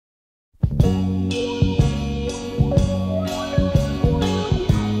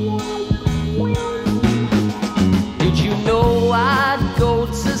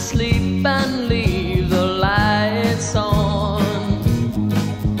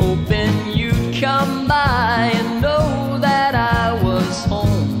come by and know that I was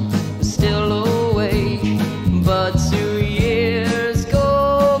home, still awake. But 2 years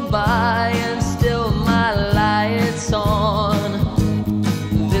go by and still my light's on.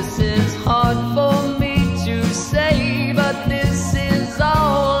 This is hard for me to say, but this is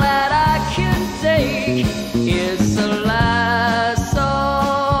all that I can take. It's the last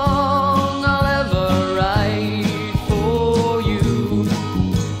song I'll ever write for you.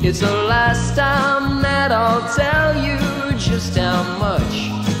 It's the last time that I'll tell you just how much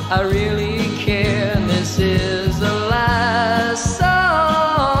I really care. This is the last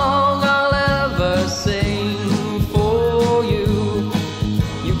song I'll ever sing for you.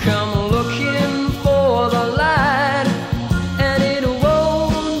 You come looking for the light and it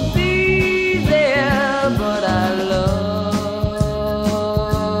won't be there, but I love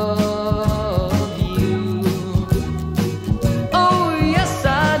you. Oh yes I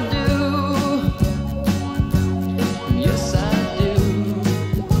do. Yes I do.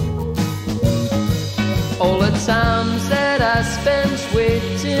 All the times that I spent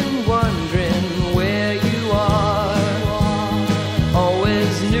waiting, wondering where you are,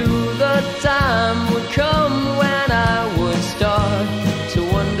 always knew the time would come when I would start to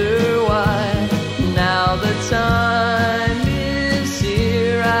wonder why. Now the time is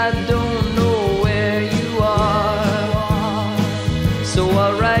here, I don't know where you are. So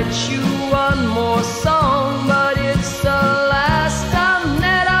I'll write you one more song, but it's the last time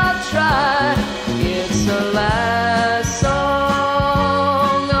that I'll try. It's the last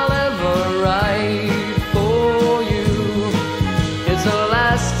song I'll ever write for you. It's the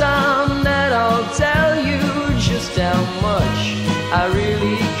last time that I'll tell you just how much I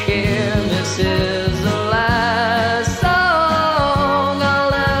really care.